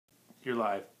You're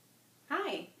live.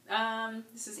 Hi,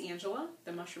 this is Angela,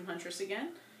 the Mushroom Huntress again,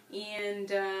 and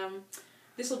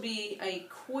this will be a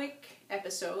quick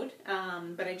episode,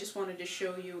 but I just wanted to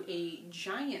show you a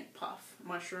giant puff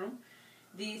mushroom.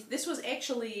 This was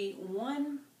actually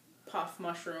one puff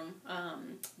mushroom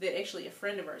that actually a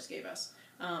friend of ours gave us,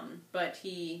 but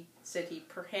he said he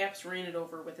perhaps ran it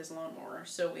over with his lawnmower,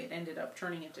 so it ended up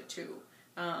turning into two.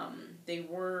 They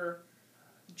were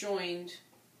joined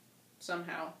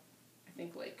somehow, I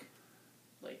think like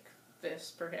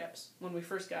this perhaps when we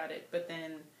first got it, but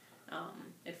then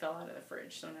it fell out of the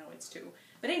fridge, so now it's two.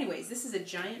 But anyways, this is a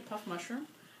giant puff mushroom.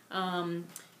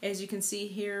 As you can see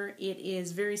here, it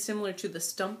is very similar to the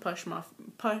stump puff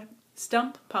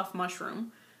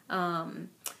mushroom, and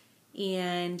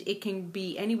it can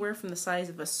be anywhere from the size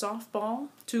of a softball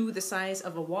to the size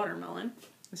of a watermelon.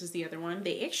 This is the other one.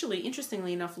 They actually,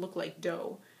 interestingly enough, look like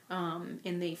dough,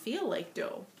 and they feel like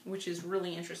dough, which is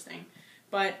really interesting.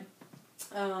 But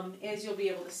as you'll be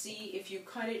able to see, if you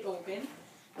cut it open,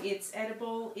 it's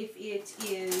edible if it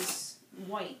is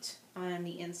white on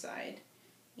the inside.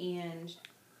 And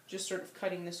just sort of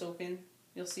cutting this open,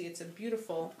 you'll see it's a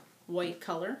beautiful white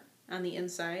color on the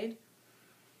inside.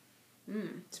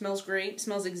 Smells great.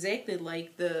 Smells exactly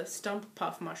like the stump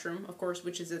puff mushroom, of course,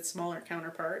 which is its smaller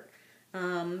counterpart.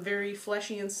 Very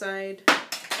fleshy inside.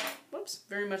 Whoops,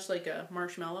 very much like a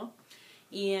marshmallow.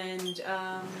 And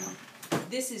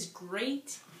this is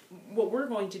great. What we're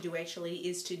going to do actually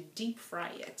is to deep fry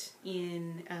it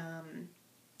in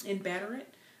batter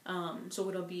it. So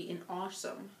it'll be an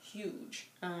awesome, huge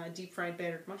deep fried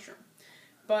battered mushroom.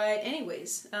 But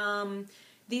anyways,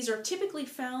 these are typically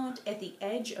found at the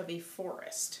edge of a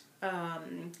forest,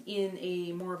 in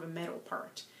a more of a meadow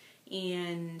part.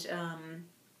 And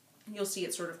you'll see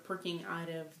it sort of perking out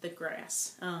of the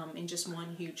grass in just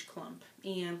one huge clump.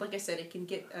 And like I said, it can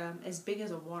get as big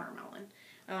as a watermelon.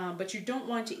 But you don't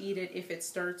want to eat it if it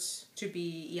starts to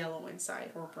be yellow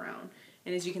inside or brown.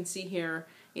 And as you can see here,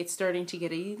 it's starting to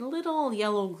get a little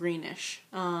yellow-greenish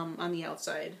on the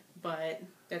outside. But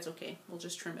that's okay. We'll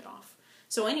just trim it off.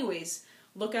 So anyways,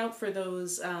 look out for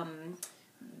those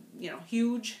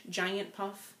huge, giant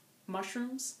puff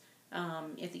mushrooms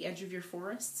at the edge of your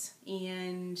forests,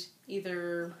 and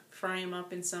either fry them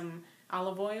up in some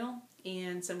olive oil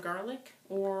and some garlic,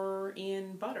 or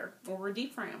in butter, or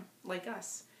deep fry them like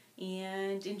us,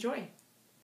 and enjoy.